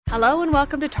Hello and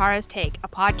welcome to Tara's Take, a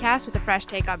podcast with a fresh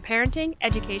take on parenting,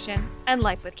 education, and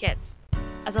life with kids.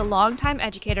 As a longtime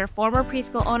educator, former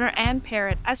preschool owner, and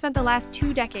parent, I've spent the last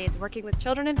 2 decades working with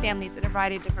children and families in a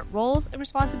variety of different roles and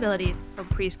responsibilities from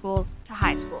preschool to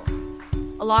high school.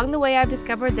 Along the way, I've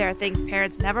discovered there are things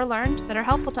parents never learned that are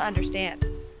helpful to understand,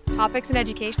 topics in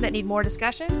education that need more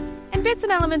discussion, and bits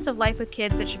and elements of life with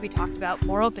kids that should be talked about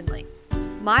more openly.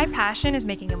 My passion is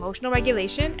making emotional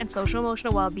regulation and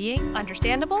social-emotional well-being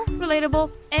understandable, relatable,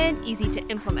 and easy to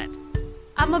implement.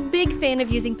 I'm a big fan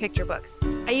of using picture books.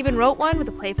 I even wrote one with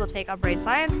a playful take on brain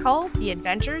science called The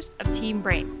Adventures of Team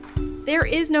Brain. There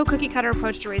is no cookie-cutter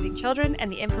approach to raising children,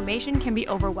 and the information can be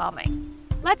overwhelming.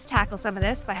 Let's tackle some of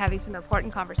this by having some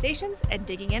important conversations and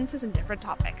digging into some different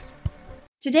topics.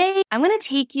 Today, I'm going to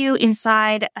take you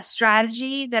inside a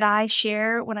strategy that I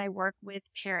share when I work with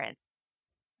parents.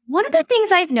 One of the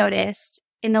things I've noticed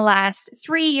in the last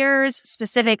 3 years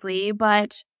specifically,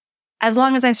 but as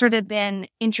long as I've sort of been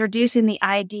introducing the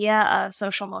idea of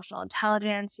social emotional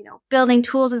intelligence, building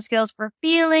tools and skills for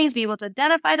feelings, be able to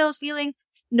identify those feelings,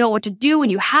 know what to do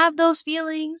when you have those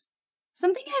feelings.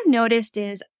 Something I've noticed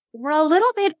is we're a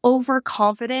little bit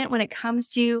overconfident when it comes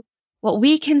to what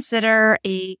we consider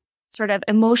a sort of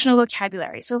emotional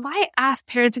vocabulary. So if I ask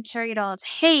parents and care adults,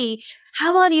 hey,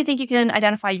 how well do you think you can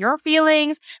identify your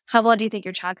feelings? How well do you think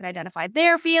your child can identify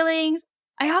their feelings?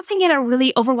 I often get a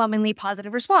really overwhelmingly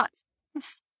positive response.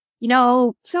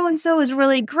 So-and-so is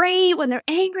really great. When they're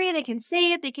angry, they can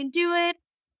say it, they can do it.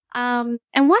 And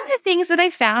one of the things that I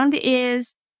found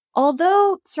is,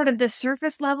 although sort of the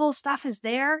surface level stuff is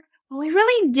there, when we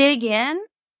really dig in,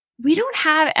 we don't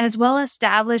have as well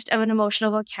established of an emotional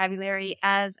vocabulary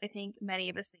as I think many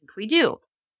of us think we do.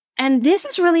 And this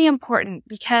is really important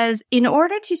because in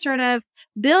order to sort of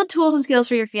build tools and skills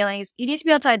for your feelings, you need to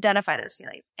be able to identify those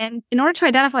feelings. And in order to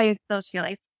identify those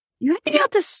feelings, you have to be able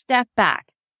to step back.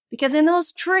 Because in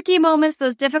those tricky moments,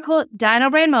 those difficult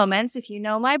dino brain moments, if you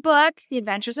know my book, The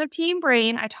Adventures of Team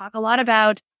Brain, I talk a lot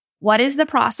about what does the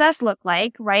process look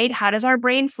like, right? How does our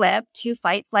brain flip to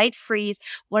fight, flight,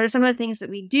 freeze? What are some of the things that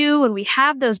we do when we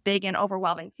have those big and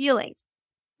overwhelming feelings?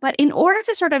 But in order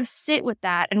to sort of sit with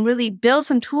that and really build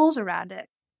some tools around it,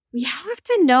 we have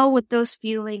to know what those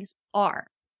feelings are.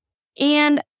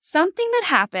 And something that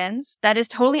happens that is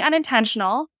totally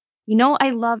unintentional, I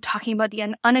love talking about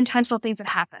the unintentional things that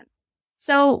happen.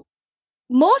 So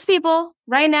most people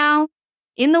right now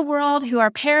in the world who are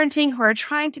parenting, who are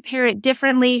trying to parent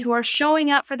differently, who are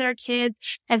showing up for their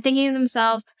kids and thinking to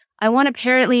themselves, I want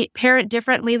to parent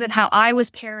differently than how I was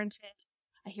parented.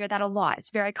 I hear that a lot. It's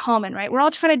very common, right? We're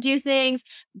all trying to do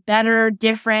things better,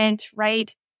 different,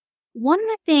 right? One of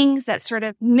the things that's sort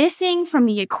of missing from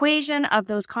the equation of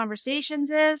those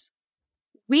conversations is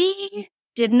we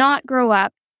did not grow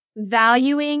up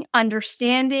valuing,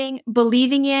 understanding,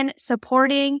 believing in,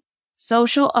 supporting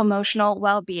social emotional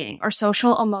well-being or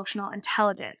social emotional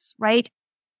intelligence, right?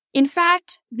 In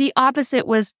fact, the opposite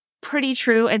was pretty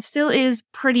true and still is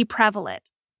pretty prevalent.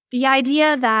 The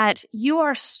idea that you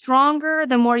are stronger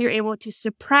the more you're able to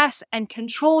suppress and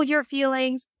control your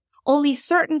feelings. Only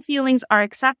certain feelings are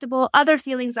acceptable. Other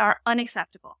feelings are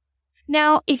unacceptable.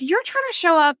 Now, if you're trying to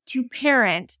show up to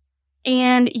parent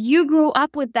and you grew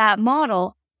up with that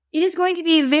model, it is going to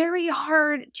be very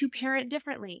hard to parent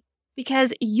differently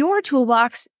because your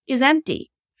toolbox is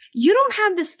empty. You don't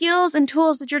have the skills and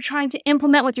tools that you're trying to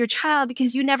implement with your child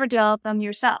because you never developed them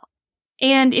yourself.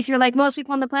 And if you're like most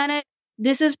people on the planet,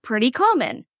 this is pretty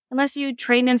common, unless you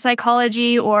trained in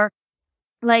psychology or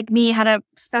like me, had a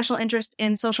special interest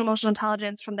in social emotional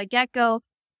intelligence from the get-go.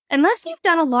 Unless you've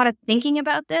done a lot of thinking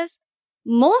about this,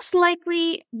 most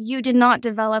likely you did not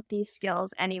develop these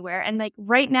skills anywhere. And like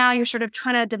right now, you're sort of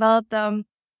trying to develop them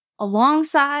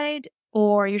alongside,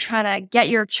 or you're trying to get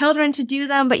your children to do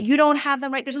them, but you don't have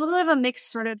them, right? There's a little bit of a mixed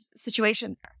sort of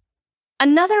situation there.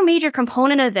 Another major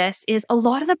component of this is a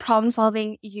lot of the problem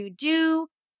solving you do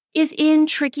is in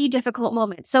tricky, difficult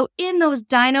moments. So in those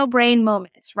dino brain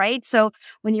moments, right? So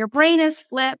when your brain is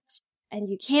flipped and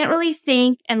you can't really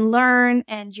think and learn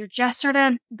and you're just sort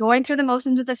of going through the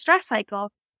motions of the stress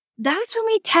cycle, that's when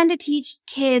we tend to teach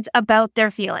kids about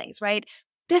their feelings, right?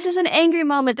 This is an angry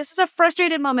moment. This is a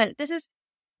frustrated moment.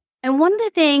 And one of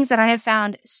the things that I have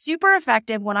found super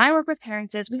effective when I work with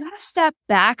parents is we got to step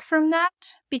back from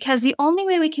that because the only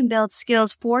way we can build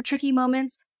skills for tricky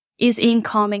moments is in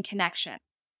calm and connection.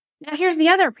 Now, here's the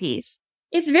other piece.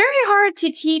 It's very hard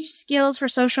to teach skills for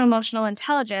social emotional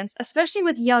intelligence, especially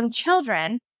with young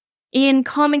children, in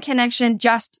calm and connection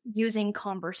just using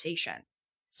conversation.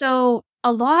 So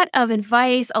a lot of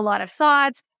advice, a lot of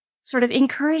thoughts sort of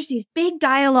encourage these big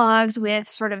dialogues with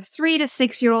sort of 3 to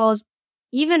 6 year olds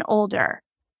even older.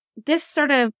 This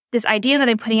idea that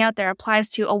I'm putting out there applies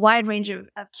to a wide range of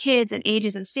kids and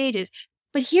ages and stages.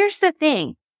 But here's the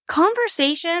thing.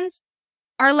 Conversations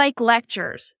are like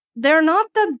lectures. They're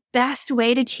not the best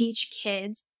way to teach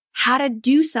kids how to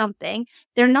do something.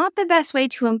 They're not the best way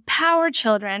to empower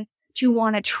children to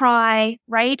want to try,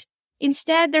 right?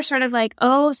 Instead, they're sort of like,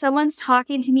 oh, someone's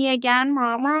talking to me again.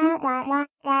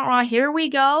 Here we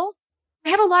go. I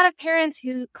have a lot of parents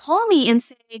who call me and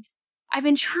say, I've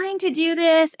been trying to do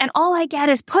this and all I get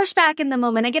is pushback in the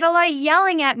moment. I get a lot of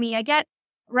yelling at me.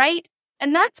 Right?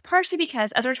 And that's partially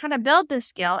because as we're trying to build this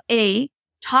skill,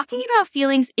 talking about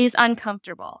feelings is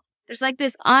uncomfortable. There's like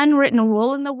this unwritten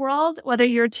rule in the world, whether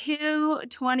you're 2,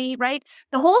 20, right?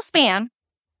 The whole span,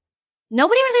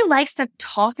 nobody really likes to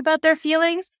talk about their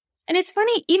feelings. And it's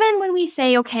funny, even when we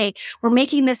say, okay, we're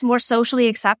making this more socially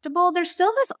acceptable, there's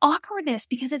still this awkwardness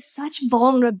because it's such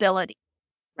vulnerability.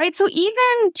 Right? So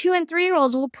even 2 and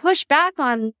 3-year-olds will push back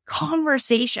on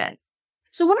conversations.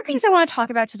 So one of the things I want to talk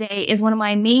about today is one of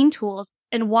my main tools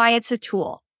and why it's a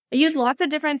tool. I use lots of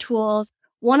different tools.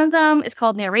 One of them is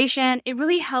called narration. It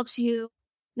really helps you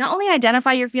not only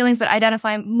identify your feelings, but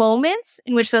identify moments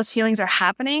in which those feelings are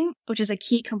happening, which is a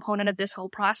key component of this whole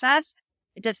process.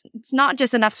 It's not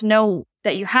just enough to know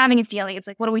that you're having a feeling. It's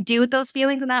like, what do we do with those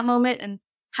feelings in that moment? And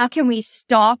how can we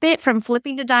stop it from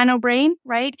flipping to dino brain,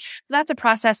 right? So that's a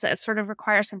process that sort of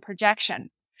requires some projection.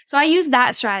 So I use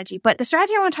that strategy. But the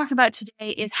strategy I want to talk about today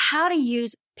is how to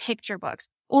use picture books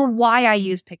or why I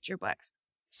use picture books.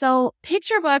 So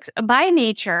picture books by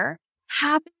nature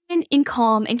happen in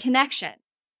calm and connection,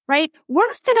 right? We're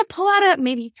not going to pull out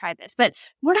maybe you've tried this, but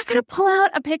we're not going to pull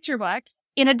out a picture book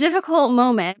in a difficult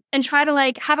moment and try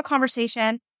to have a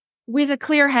conversation with a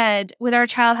clear head, with our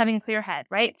child having a clear head,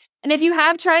 right? And if you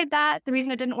have tried that, the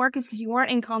reason it didn't work is because you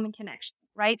weren't in calm and connection,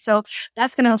 right? So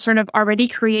that's going to sort of already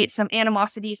create some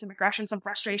animosity, some aggression, some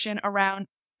frustration around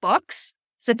books.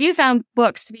 So if you found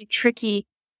books to be tricky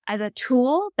as a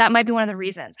tool, that might be one of the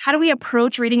reasons. How do we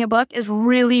approach reading a book is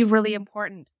really, really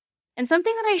important. And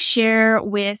something that I share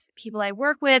with people I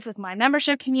work with my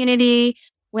membership community,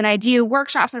 when I do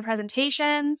workshops and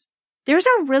presentations, there's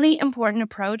a really important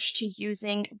approach to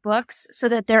using books so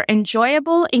that they're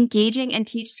enjoyable, engaging, and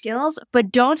teach skills,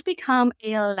 but don't become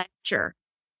a lecture.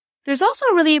 There's also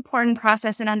a really important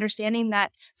process in understanding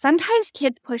that sometimes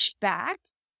kids push back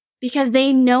because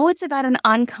they know it's about an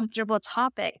uncomfortable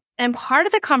topic. And part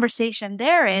of the conversation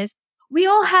there is we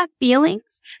all have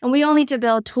feelings and we all need to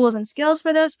build tools and skills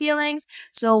for those feelings.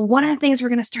 So one of the things we're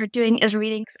going to start doing is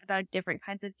reading about different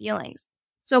kinds of feelings.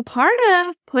 So part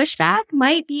of pushback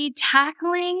might be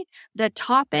tackling the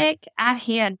topic at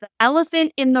hand, the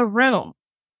elephant in the room.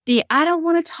 I don't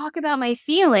want to talk about my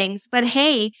feelings, but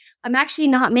hey, I'm actually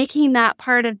not making that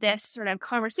part of this sort of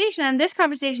conversation. And this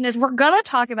conversation is we're going to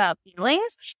talk about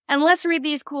feelings and let's read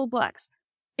these cool books.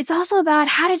 It's also about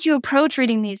how did you approach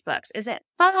reading these books? Is it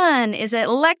fun? Is it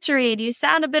lectury? Do you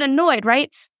sound a bit annoyed,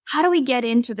 right? How do we get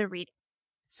into the reading?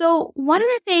 So one of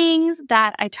the things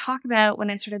that I talk about when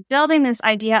I'm sort of building this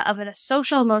idea of a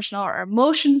social, emotional, or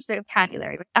emotions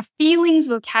vocabulary, a feelings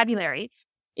vocabulary,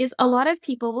 is a lot of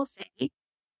people will say,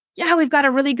 yeah, we've got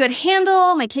a really good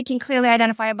handle. My kid can clearly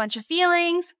identify a bunch of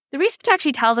feelings. The research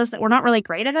actually tells us that we're not really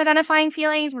great at identifying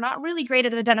feelings. We're not really great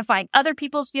at identifying other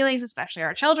people's feelings, especially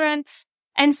our children.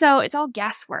 And so it's all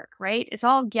guesswork, right? It's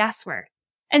all guesswork.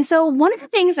 And so one of the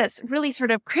things that's really sort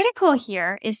of critical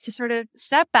here is to sort of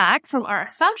step back from our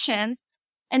assumptions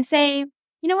and say,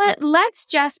 you know what, let's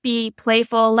just be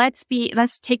playful. Let's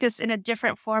take this in a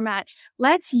different format.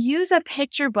 Let's use a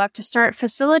picture book to start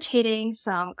facilitating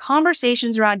some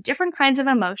conversations around different kinds of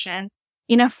emotions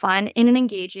in a fun, in an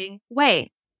engaging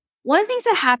way. One of the things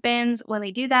that happens when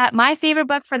we do that, my favorite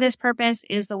book for this purpose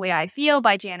is The Way I Feel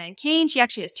by Jana Kane. She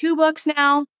actually has 2 books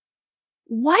now.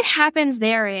 What happens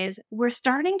there is we're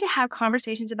starting to have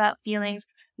conversations about feelings,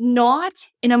 not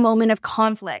in a moment of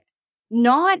conflict,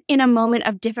 not in a moment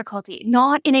of difficulty,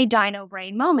 not in a dino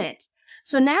brain moment.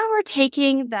 So now we're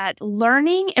taking that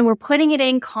learning and we're putting it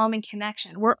in calm and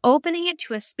connection. We're opening it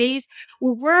to a space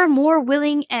where we're more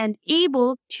willing and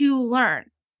able to learn.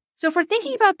 So if we're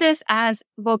thinking about this as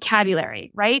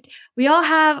vocabulary, right? We all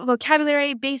have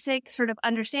vocabulary, basic sort of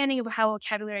understanding of how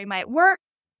vocabulary might work.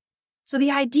 So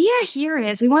the idea here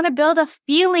is we want to build a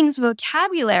feelings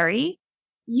vocabulary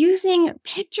using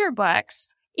picture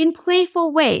books in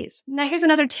playful ways. Now, here's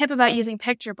another tip about using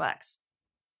picture books.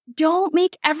 Don't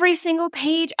make every single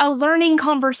page a learning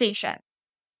conversation,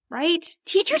 right?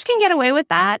 Teachers can get away with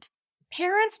that.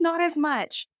 Parents, not as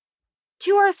much.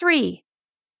 2 or 3,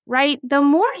 right? The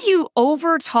more you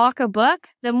over talk a book,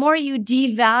 the more you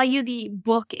devalue the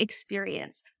book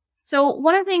experience. So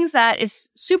one of the things that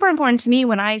is super important to me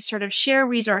when I sort of share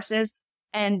resources,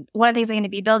 and one of the things I'm going to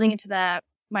be building into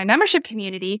my membership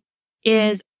community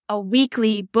is a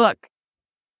weekly book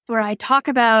where I talk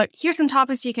about, here's some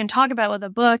topics you can talk about with a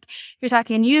book. Here's how you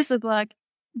can use the book.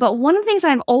 But one of the things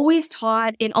I've always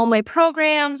taught in all my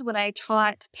programs when I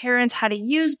taught parents how to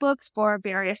use books for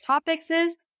various topics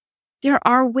is there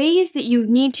are ways that you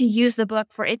need to use the book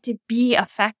for it to be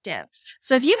effective.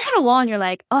 So if you've had a wall and you're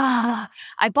like,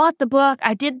 I bought the book,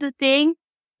 I did the thing,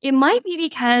 it might be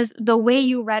because the way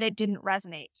you read it didn't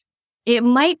resonate. It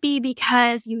might be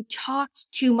because you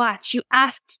talked too much. You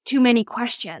asked too many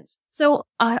questions. So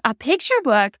a picture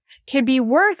book could be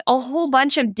worth a whole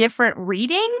bunch of different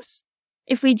readings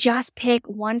if we just pick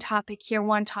one topic here,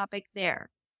 one topic there,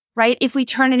 right? If we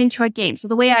turn it into a game. So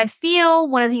the way I feel,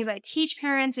 one of the things I teach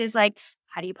parents is like,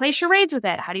 how do you play charades with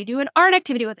it? How do you do an art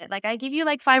activity with it? Like I give you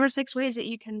like 5 or 6 ways that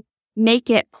you can make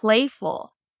it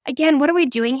playful. Again, what are we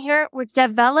doing here? We're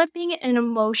developing an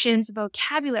emotions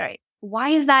vocabulary. Why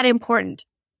is that important?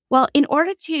 Well, in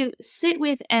order to sit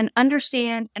with and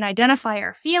understand and identify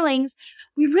our feelings,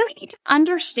 we really need to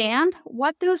understand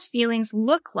what those feelings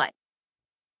look like.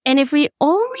 And if we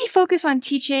only focus on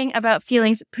teaching about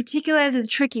feelings, particularly the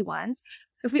tricky ones,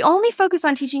 if we only focus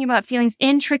on teaching about feelings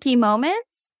in tricky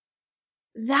moments,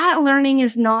 that learning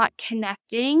is not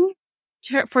connecting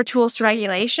for tools to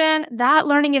regulation. That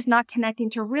learning is not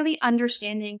connecting to really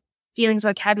understanding feelings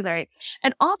vocabulary.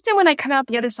 And often when I come out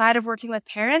the other side of working with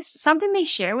parents, something they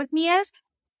share with me is,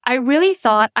 I really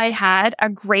thought I had a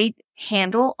great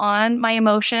handle on my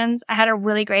emotions. I had a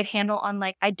really great handle on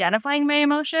like identifying my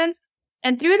emotions.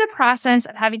 And through the process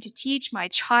of having to teach my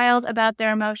child about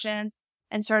their emotions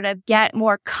and sort of get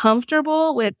more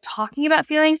comfortable with talking about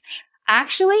feelings,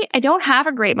 actually, I don't have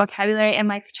a great vocabulary and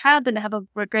my child didn't have a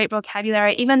great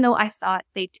vocabulary, even though I thought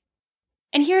they did.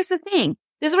 And here's the thing.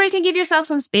 This is where you can give yourself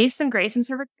some space, some grace, and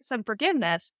some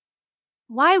forgiveness.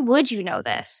 Why would you know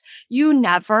this? You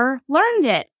never learned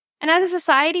it. And as a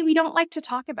society, we don't like to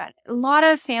talk about it. A lot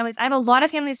of families, I have a lot of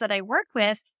families that I work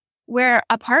with where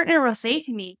a partner will say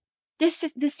to me, this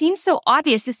seems so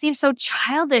obvious. This seems so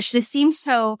childish. This seems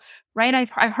so, right?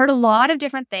 I've heard a lot of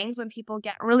different things when people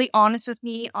get really honest with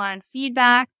me on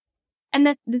feedback. And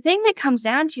the thing that comes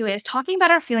down to is talking about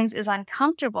our feelings is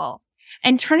uncomfortable.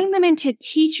 And turning them into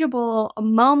teachable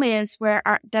moments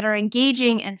that are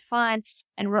engaging and fun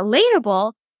and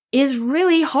relatable is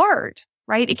really hard,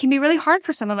 right? It can be really hard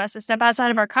for some of us to step outside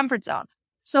of our comfort zone.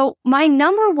 So my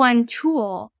number one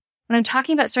tool when I'm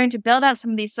talking about starting to build out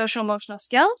some of these social emotional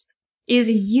skills is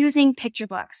using picture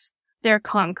books. They're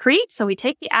concrete. So we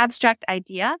take the abstract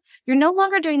idea. You're no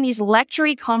longer doing these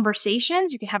lecture-y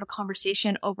conversations. You can have a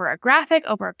conversation over a graphic,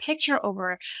 over a picture,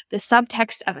 over the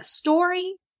subtext of a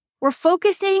story. We're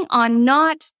focusing on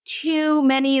not too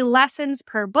many lessons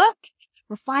per book.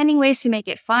 We're finding ways to make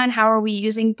it fun. How are we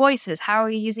using voices? How are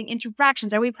we using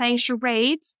interactions? Are we playing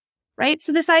charades? Right?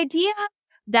 So this idea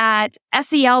that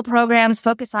SEL programs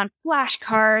focus on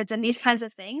flashcards and these kinds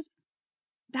of things,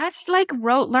 that's like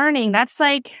rote learning. That's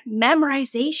like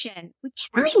memorization. We can't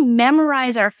really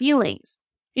memorize our feelings.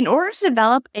 In order to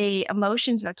develop a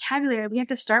emotions vocabulary, we have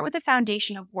to start with a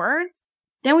foundation of words.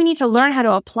 Then we need to learn how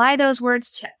to apply those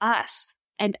words to us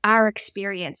and our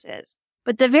experiences.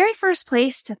 But the very first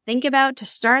place to think about, to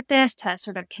start this, to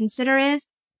sort of consider is,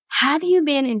 have you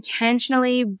been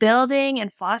intentionally building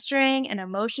and fostering an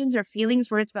emotions or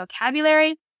feelings words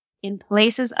vocabulary in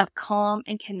places of calm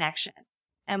and connection?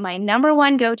 And my number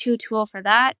one go-to tool for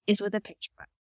that is with a picture book.